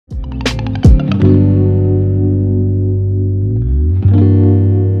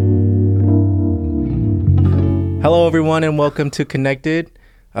Hello, everyone, and welcome to Connected,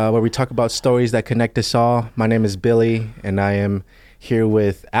 where we talk about stories that connect us all. My name is Billy, and I am here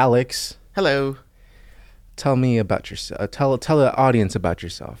with Alex. Hello. Tell me about yourself. Tell the audience about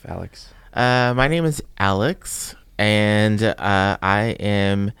yourself, Alex. My name is Alex, and I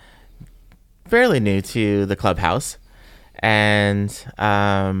am fairly new to the Clubhouse, and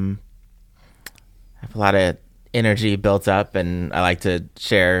have a lot of energy built up, and I like to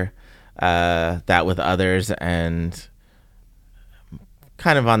share that with others, and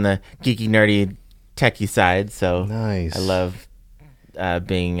kind of on the geeky, nerdy, techie side. So Nice. I love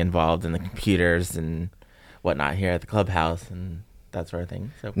being involved in the computers and whatnot here at the Clubhouse and that sort of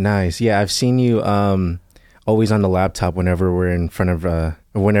thing. So Nice. Yeah, I've seen you always on the laptop whenever we're in front of, or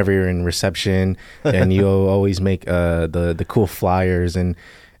whenever you're in reception, and you always make the cool flyers, and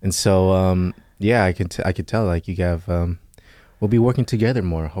so yeah, I could tell like you have we'll be working together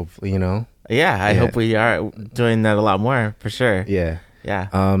more, hopefully, yeah, I hope we are doing that a lot more for sure. Yeah.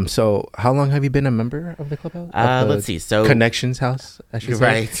 Yeah. So how long have you been a member of the Clubhouse? Let's see. So Connections House, I should say.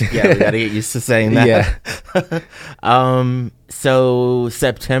 right. Yeah, we got to get used to saying that. Yeah. So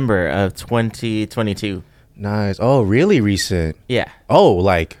September of 2022. Nice. Oh, really recent. Yeah. Oh,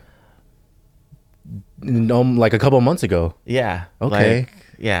 like a couple of months ago. Yeah. Okay.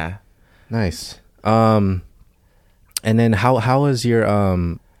 Yeah. Nice. And then how was your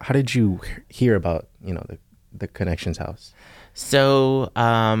how did you hear about, the Connections House? So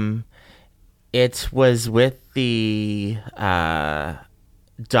it was with the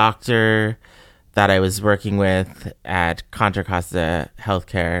doctor that I was working with at Contra Costa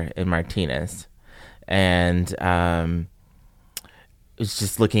Healthcare in Martinez, and was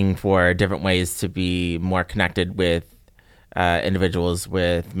just looking for different ways to be more connected with individuals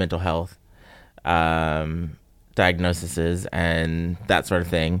with mental health diagnoses and that sort of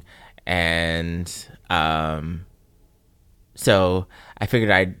thing. And so I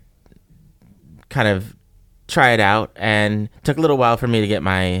figured I'd kind of try it out, and it took a little while for me to get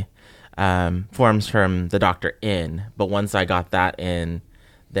my forms from the doctor in. But once I got that in,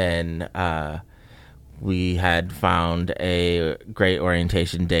 then we had found a great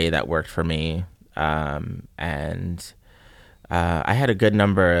orientation day that worked for me. And I had a good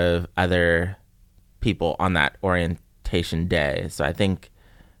number of other people on that orientation day. So I think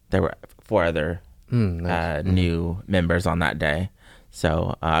there were 4 other Nice. new members on that day.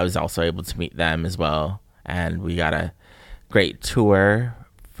 So I was also able to meet them as well. And we got a great tour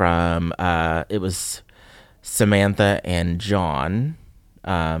from, it was Samantha and John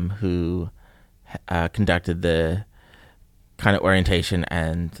who conducted the kind of orientation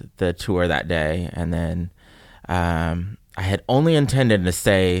and the tour that day. And then I had only intended to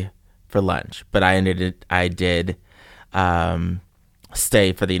stay for lunch, but I did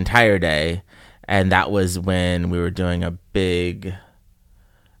stay for the entire day. And that was when we were doing a big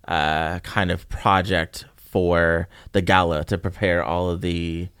kind of project for the gala to prepare all of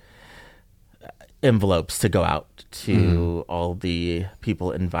the envelopes to go out to all the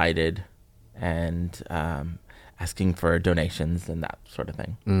people invited, and asking for donations and that sort of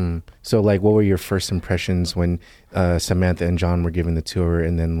thing. So like, what were your first impressions when Samantha and John were giving the tour,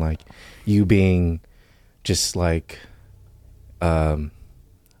 and then like you being just like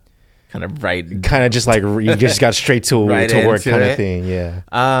Kind of just like you just got straight to Right to work into kind of it. thing? Yeah.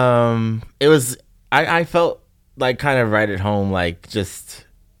 It was, I felt like kind of right at home, like just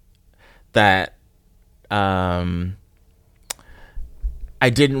that I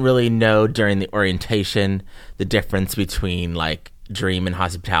didn't really know during the orientation the difference between like dream and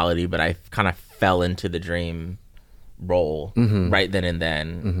hospitality, but I kind of fell into the dream role right then and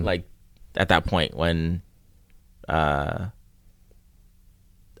then, like at that point when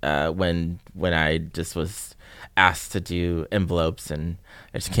I just was asked to do envelopes, and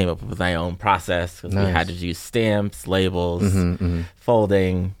I just came up with my own process, because we had to use stamps, labels,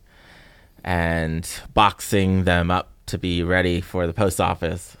 folding, and boxing them up to be ready for the post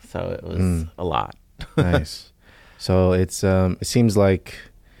office. So it was a lot. Nice. So it's it seems like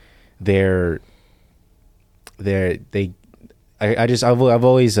I've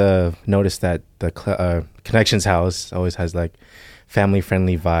always noticed that the Connections House always has like family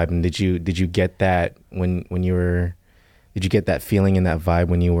friendly vibe. And did you get that when you were, did you get that feeling and that vibe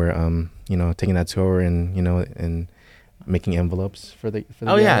when you were taking that tour and and making envelopes for the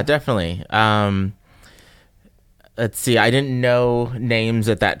Yeah, definitely. Let's see, I didn't know names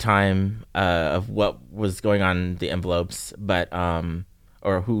at that time of what was going on the envelopes, but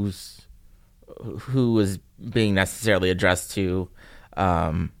or who was being necessarily addressed to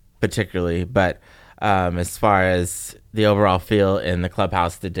particularly, but as far as the overall feel in the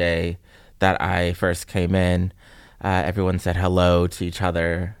Clubhouse the day that I first came in, everyone said hello to each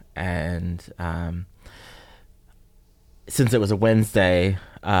other, and since it was a Wednesday,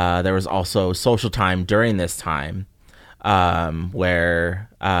 there was also social time during this time, where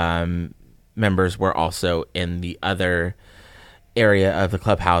members were also in the other area of the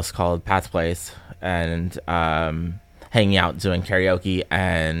clubhouse called Pat's Place, and hanging out, doing karaoke,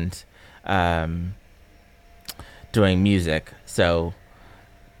 and doing music. So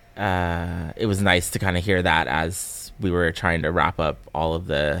it was nice to kind of hear that as we were trying to wrap up all of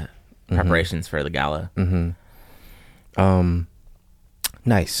the preparations for the gala.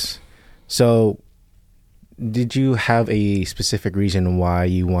 Nice. So did you have a specific reason why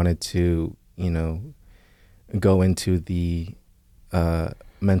you wanted to, go into the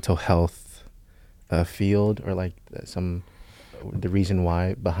mental health field, or like the reason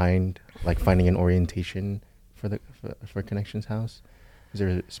why behind like finding an orientation for Connections House? Is there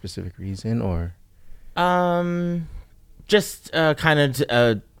a specific reason, or just kind of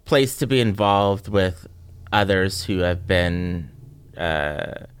a place to be involved with others who have been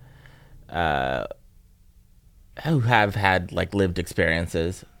who have had like lived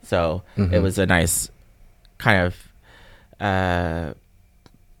experiences? So it was a nice kind of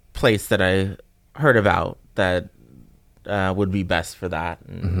place that I heard about that would be best for that,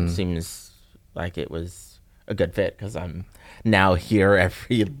 and seems like it was a good fit because I'm now here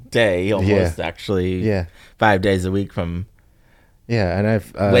every day, almost actually 5 days a week from and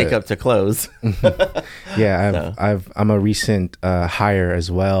I've wake up to close. I'm a recent hire as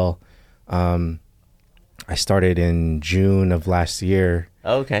well. I started in June of last year.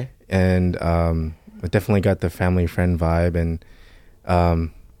 Okay. And I definitely got the family friend vibe, and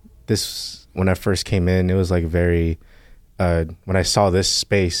this, when I first came in, it was like very when I saw this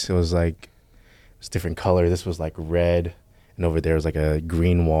space, it was like it's different color. This was like red, and over there was like a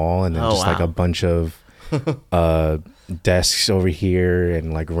green wall, and then like a bunch of desks over here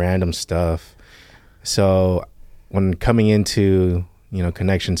and like random stuff. So when coming into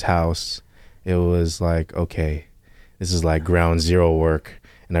Connections House, it was like, okay, this is like ground zero work,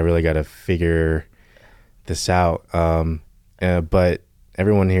 and I really got to figure this out. But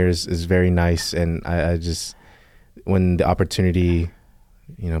everyone here is very nice, and I just, when the opportunity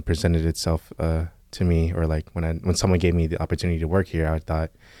presented itself to me, or like when someone gave me the opportunity to work here, I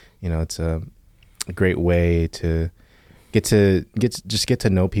thought it's a great way to get to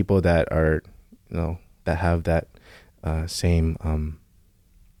know people that are that have that same,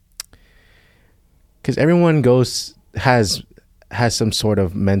 because everyone has some sort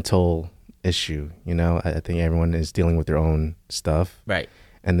of mental issue. I think everyone is dealing with their own stuff, right?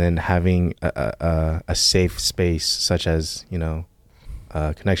 And then having a safe space such as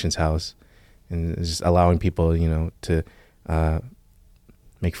Connections House, and just allowing people to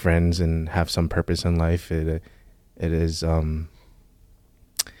make friends and have some purpose in life. It is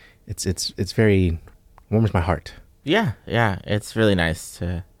it's very warms my heart. Yeah, it's really nice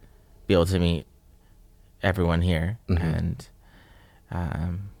to be able to meet everyone here, and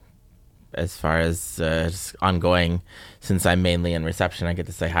as far as just ongoing, since I'm mainly in reception, I get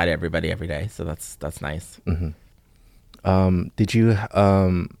to say hi to everybody every day, so that's nice. Do you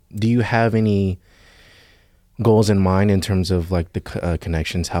have any goals in mind in terms of like the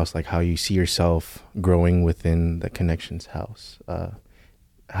Connections House, like how you see yourself growing within the Connections House?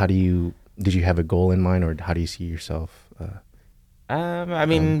 Did you have a goal in mind, or how do you see yourself? I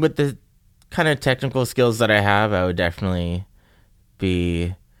mean, with the kind of technical skills that I have, I would definitely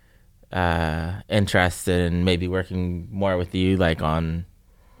be interested in maybe working more with you, like on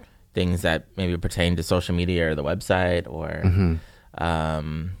things that maybe pertain to social media or the website, or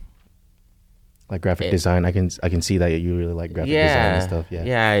like graphic design. I can see that you really like graphic design and stuff.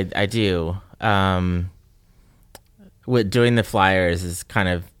 Yeah, I do. With doing the flyers has kind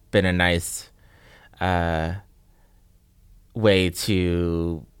of been a nice way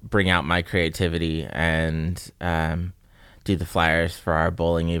to bring out my creativity and do the flyers for our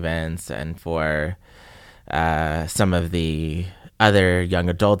bowling events and for some of the other young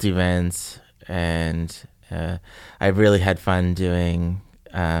adult events. And I really had fun doing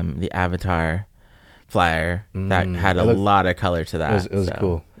the Avatar flyer that had a lot of color to that. It was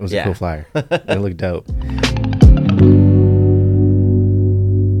cool. It was a cool flyer. It looked dope.